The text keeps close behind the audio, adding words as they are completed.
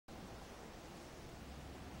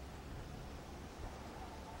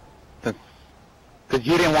Cause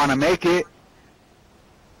you didn't want to make it.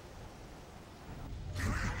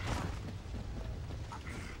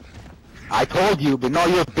 I told you, but no,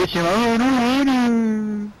 you're bitching. Oh,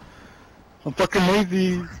 no. I'm fucking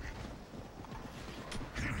lazy.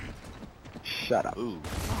 Shut up. Ooh.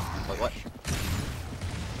 Like what?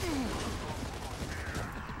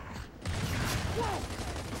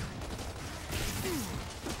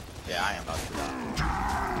 Yeah, I am about to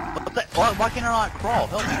die. What the? Why can't I not crawl?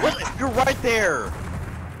 Help me. What? You're right there!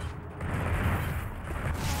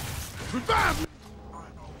 Revive me!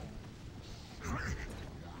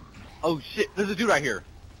 Oh shit, there's a dude right here.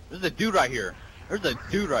 There's a dude right here. There's a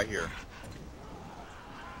dude right here.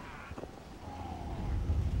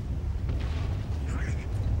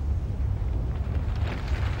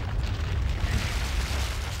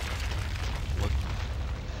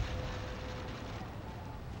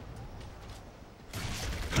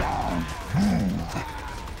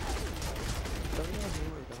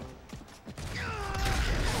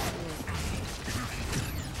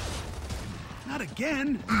 Not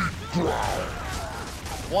again!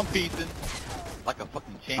 One piece in, like a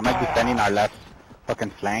fucking I champ. might be standing our left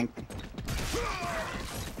fucking flank.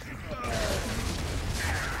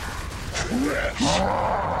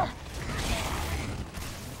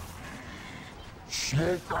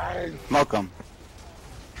 Smoke him.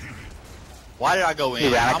 Why did I go in?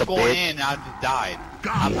 You ran like I'm a going bitch. in and I just died.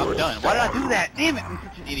 I'm done. Why did I do that? Damn it, I'm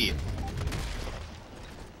such an idiot.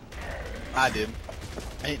 I did.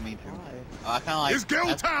 I didn't mean to. I kind of like. It's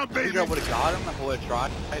go time, baby! I figured I would have got him. I would have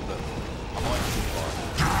tried, but I'm going too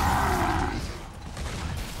far.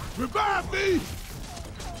 Revive me!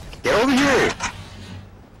 Get over here!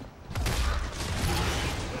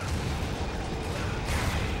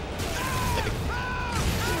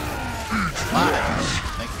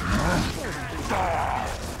 Thank you.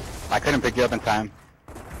 I couldn't pick you up in time.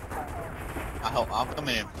 I'll come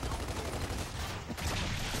in.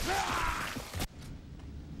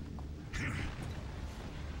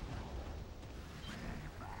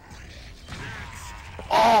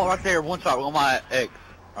 Oh, right there, one shot on my X.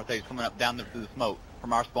 Right there, he's coming up down through the smoke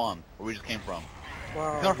from our spawn, where we just came from.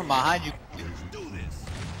 Wow. He's coming from behind you. Let's do this!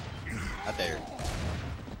 Right there.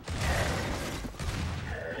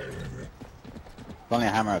 It's only a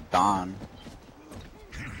hammer of dawn.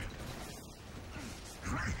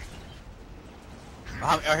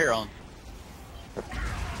 Behind me, right here, on.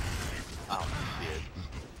 Oh, shit.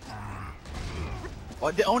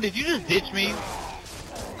 What, did you just ditch me?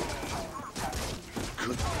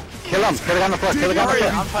 Kill him! Kill the guy on the floor! Kill the guy on the floor!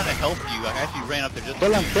 I'm trying to help you. I actually ran up there just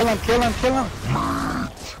Kill him! Kill him! Kill him! Kill him!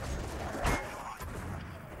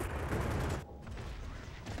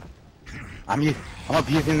 I'm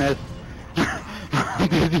abusing this. I'm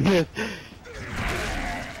abusing this.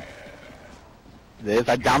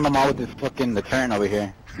 I downed them all with this fucking the turn over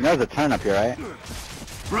here. You know there's a turn up here, right?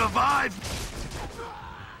 Revive!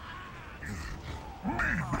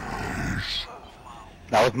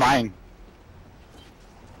 That was mine.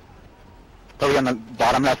 Totally on the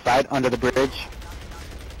bottom left side, under the bridge.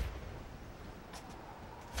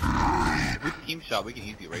 We can team shot. We can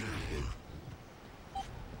easily race this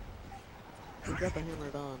Who got the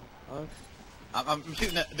hammer on? Us? dude. I'm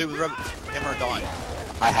shooting that dude with the hammer dawn.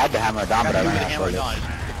 I had the hammer down, but I Dude with ran the out hammer for dawn. it.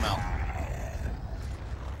 Just took him out.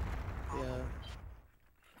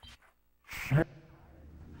 Yeah.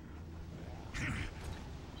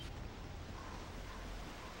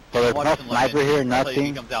 So there's Watch no him sniper limit. here, I'll tell you if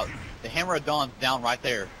he nothing. comes out. The hammer of dawn's down right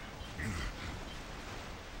there.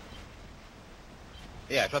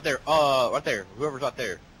 Yeah, it's right there. Right there. Whoever's right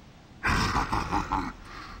there.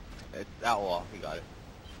 It's Outlaw. He got it.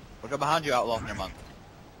 What's up behind you, Outlaw? Never mind.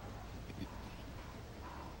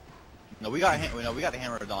 No, we got the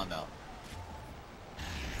hammer of dawn now.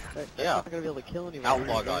 That's Yeah. not gonna be able to kill anyone.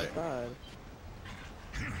 Outlaw He's got it. inside.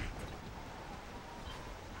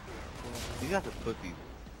 These guys are pussies.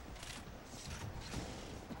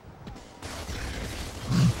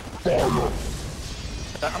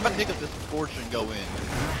 I'm about to pick up this scorch and go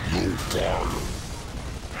in.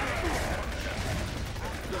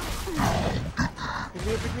 Pick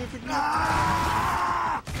me up, pick me up, pick me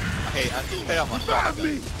up. Okay, I just paid off my shotgun to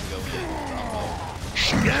go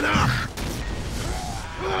in. Get up!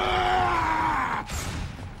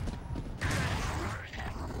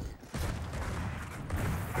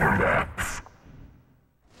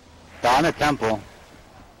 Down a temple.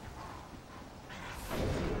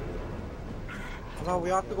 Well, we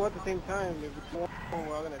have to go at the same time. If it's one,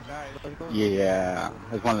 we're all gonna die. Let's go. Yeah,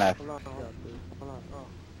 there's one left. Hold on, hold on. Hold on. Oh.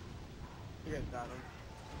 You guys got him.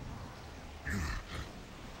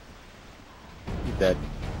 He's dead.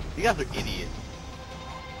 You guys are idiots.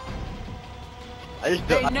 I just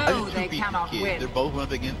They I know just they two beat cannot these kids. They're They're both went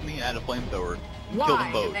up against me and I had a flamethrower. Killed them Why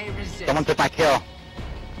do both. they resist? Someone took my kill.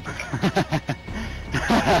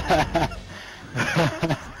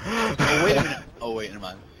 Oh wait a minute. Oh wait, never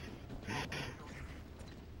mind.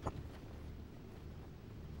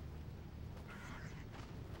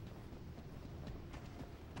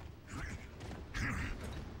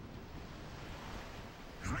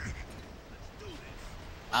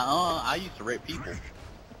 I used to rape people.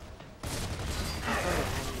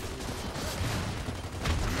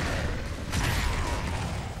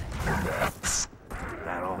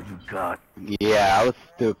 That all you got? Yeah, I was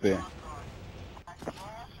stupid.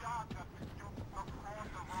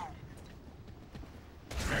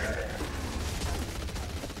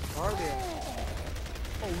 Are they?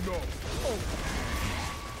 Oh no.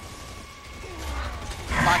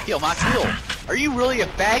 My kill, my kill. Are you really a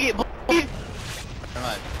faggot, boy? Never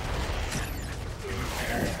mind.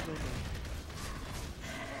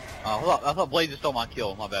 Hold up. I thought Blade just stole my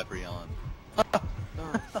kill. My bad for yelling. What?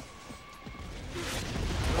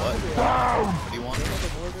 What do you want?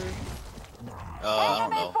 I don't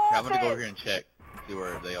know. I'm gonna go over here and check. See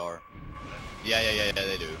where they are. Yeah,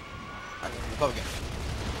 they do. Republican.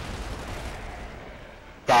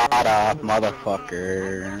 Shut up,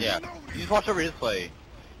 motherfucker. Yeah. You just watch over his play.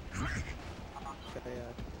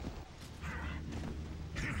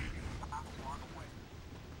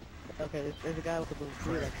 Okay, there's a guy with a blue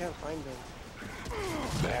suit. I can't find him.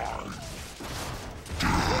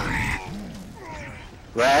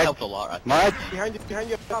 Red, Helped a lot right there. Mud, Behind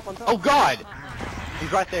you, top on top. Oh God!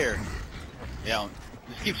 He's right there. Yeah.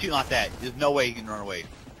 Just keep shooting like that. There's no way he can run away.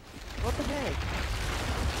 What the heck?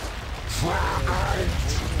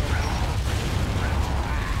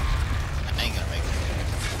 I ain't gonna make it.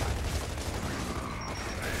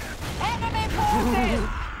 Enemy forces!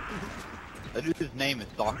 That dude's name is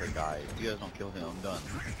Stalker Guy. If you guys don't kill him, I'm done.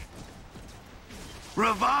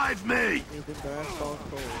 Revive me! He's in the asphalt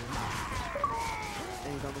cold.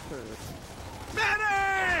 And he's on the curve.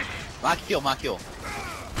 Medic! My kill, my kill.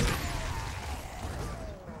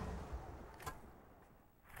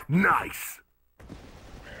 Nice!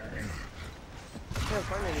 I can't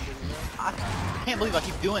find anything, man. I can't believe I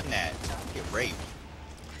keep doing that. Get raped.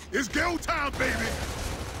 It's go time, baby!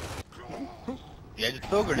 Yeah, just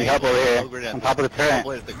throw grenades. help over here, Throw grenades. on top of the turret.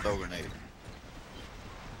 Blade is throw grenades.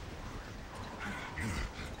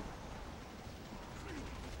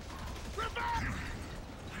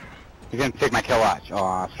 you're gonna take my kill watch.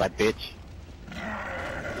 Aw, slut bitch. I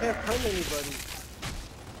can't find anybody.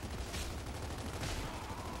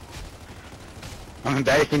 I'm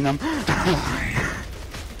embarrassing them. What the hell?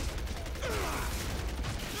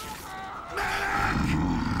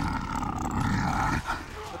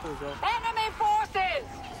 Enemy forces!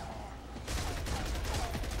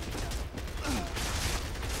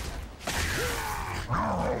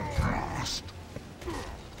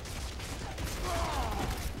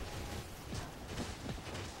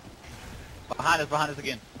 Behind us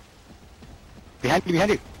again. Behind you,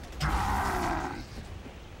 behind you.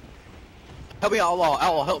 Help me,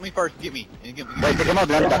 Outlaw, help me first. Get me. And get me. Wait, pick him up,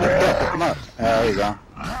 man. Pick him up. There you go.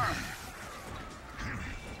 I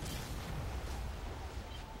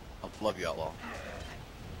love you, Outlaw.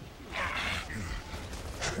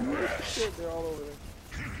 Shit, they're all over there.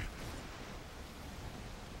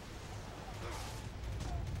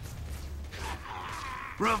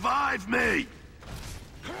 Revive me!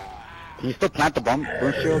 Can you still plant the bomb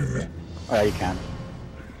shield? Oh, yeah, you can.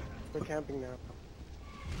 We're camping now.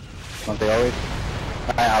 Don't they always?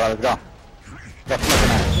 Alright, let's go. Got smoking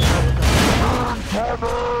now.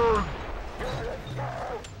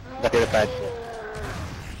 Got the other side.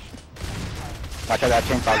 Watch out, that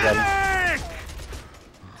chainsaw's ready. Medic!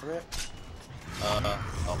 I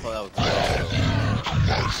thought that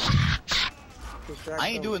was I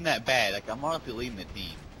ain't doing that bad. Like, I'm honestly leading the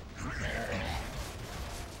team.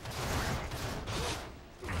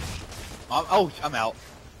 I'm out.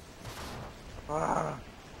 Ah,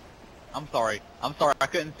 I'm sorry. I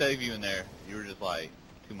couldn't save you in there. You were just like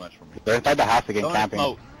too much for me. They're inside the house again, Don't camping.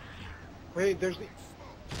 smoke. wait, there's the...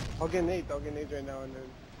 I'll get nades right now and then...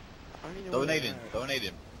 I don't even know Throw where a nade they're in. at. Throw a nade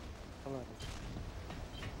in. Hold on.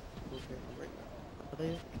 Okay, I'm right now. Are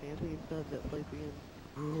they camping inside that place again?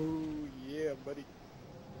 Oh, yeah, buddy.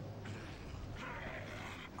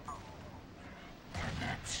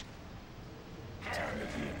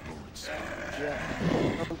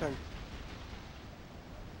 Yeah, sometimes.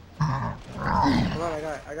 Hold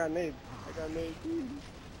on, I got nade.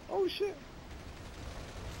 Oh shit.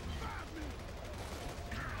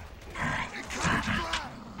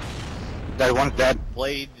 That one's dead.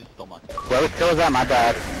 Blade just stole my kill. Whoever's kill is that, my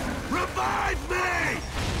bad. Revive me!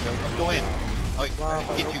 Let's go in. Oh, wait, Wow,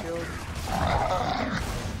 get no you. kills.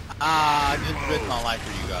 I just risked my life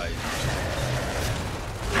for you guys.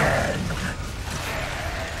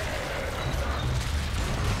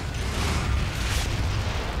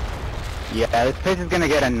 Yeah, this place is gonna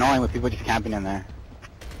get annoying with people just camping in there.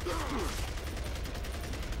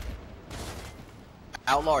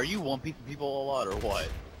 Outlaw, are you one piece of people a lot or what?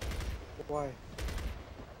 Why?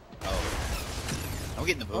 Oh. I'm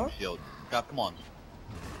getting the boom Huh? shield. God, come on.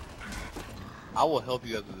 I will help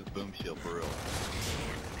you guys with this boom shield for real.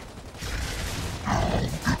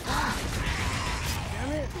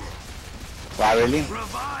 Damn it! Wow, really?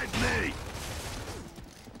 Revive me!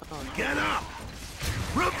 Oh, Get up!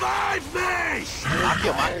 Revive me!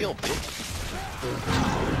 My kill, bitch.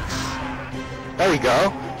 There we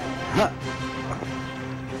go.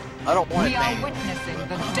 I don't want We to are thank witnessing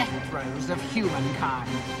the death throes of humankind.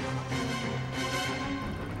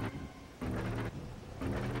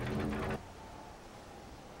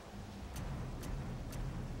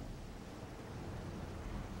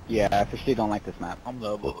 Yeah, I officially don't like this map. I'm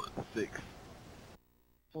level 6.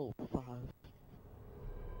 oh, 5.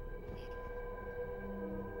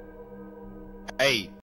 Hey,